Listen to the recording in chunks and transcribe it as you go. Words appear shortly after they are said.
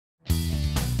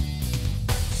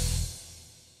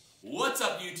What's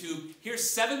up, YouTube? Here's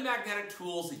 7 magnetic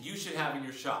tools that you should have in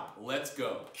your shop. Let's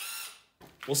go.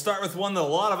 We'll start with one that a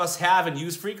lot of us have and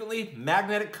use frequently,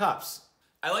 magnetic cups.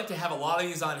 I like to have a lot of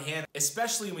these on hand,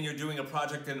 especially when you're doing a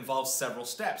project that involves several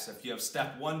steps. If you have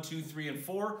step 1, 2, 3, and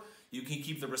 4, you can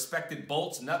keep the respective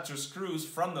bolts, nuts, or screws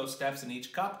from those steps in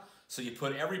each cup, so you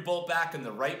put every bolt back in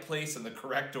the right place in the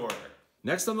correct order.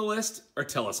 Next on the list are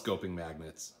telescoping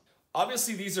magnets.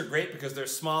 Obviously these are great because they're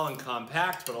small and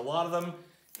compact, but a lot of them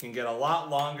can get a lot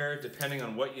longer depending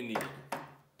on what you need.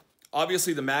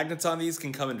 Obviously the magnets on these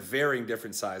can come in varying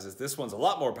different sizes. This one's a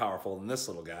lot more powerful than this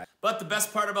little guy. But the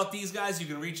best part about these guys, you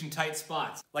can reach in tight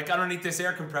spots. Like underneath this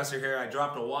air compressor here, I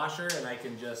dropped a washer and I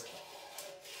can just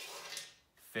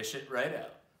fish it right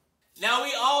out. Now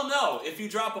we all know if you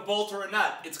drop a bolt or a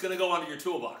nut, it's gonna go under your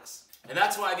toolbox. And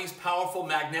that's why these powerful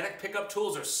magnetic pickup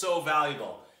tools are so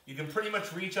valuable. You can pretty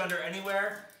much reach under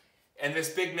anywhere, and this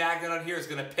big magnet on here is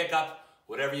gonna pick up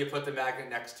whatever you put the magnet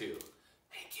next to.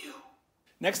 Thank you.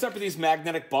 Next up are these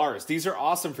magnetic bars. These are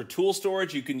awesome for tool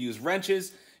storage. You can use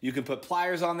wrenches, you can put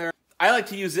pliers on there. I like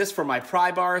to use this for my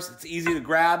pry bars. It's easy to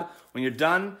grab. When you're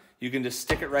done, you can just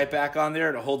stick it right back on there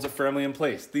and it holds it firmly in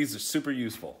place. These are super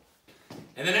useful.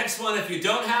 And the next one, if you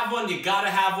don't have one, you gotta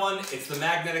have one. It's the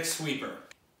magnetic sweeper.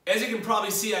 As you can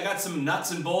probably see, I got some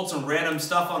nuts and bolts and random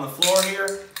stuff on the floor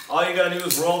here. All you gotta do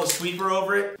is roll the sweeper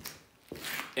over it,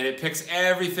 and it picks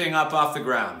everything up off the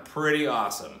ground. Pretty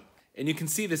awesome. And you can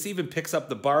see this even picks up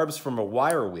the barbs from a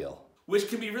wire wheel, which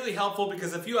can be really helpful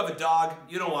because if you have a dog,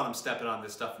 you don't want them stepping on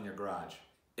this stuff in your garage.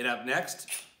 And up next,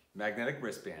 magnetic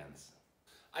wristbands.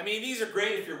 I mean, these are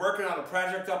great if you're working on a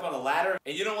project up on a ladder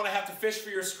and you don't want to have to fish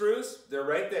for your screws. They're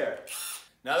right there.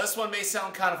 Now this one may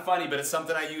sound kind of funny, but it's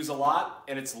something I use a lot,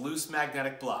 and it's loose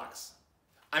magnetic blocks.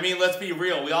 I mean, let's be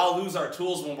real, we all lose our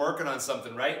tools when working on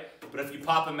something, right? But if you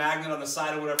pop a magnet on the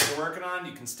side of whatever you're working on,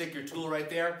 you can stick your tool right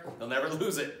there, you'll never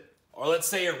lose it. Or let's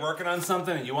say you're working on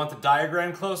something and you want the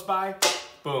diagram close by,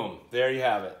 boom, there you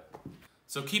have it.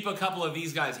 So keep a couple of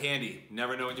these guys handy, you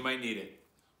never know when you might need it.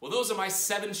 Well, those are my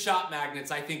 7 shop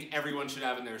magnets I think everyone should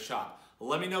have in their shop.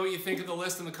 Let me know what you think of the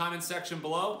list in the comment section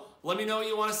below. Let me know what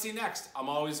you want to see next. I'm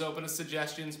always open to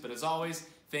suggestions, but as always,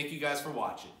 thank you guys for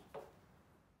watching.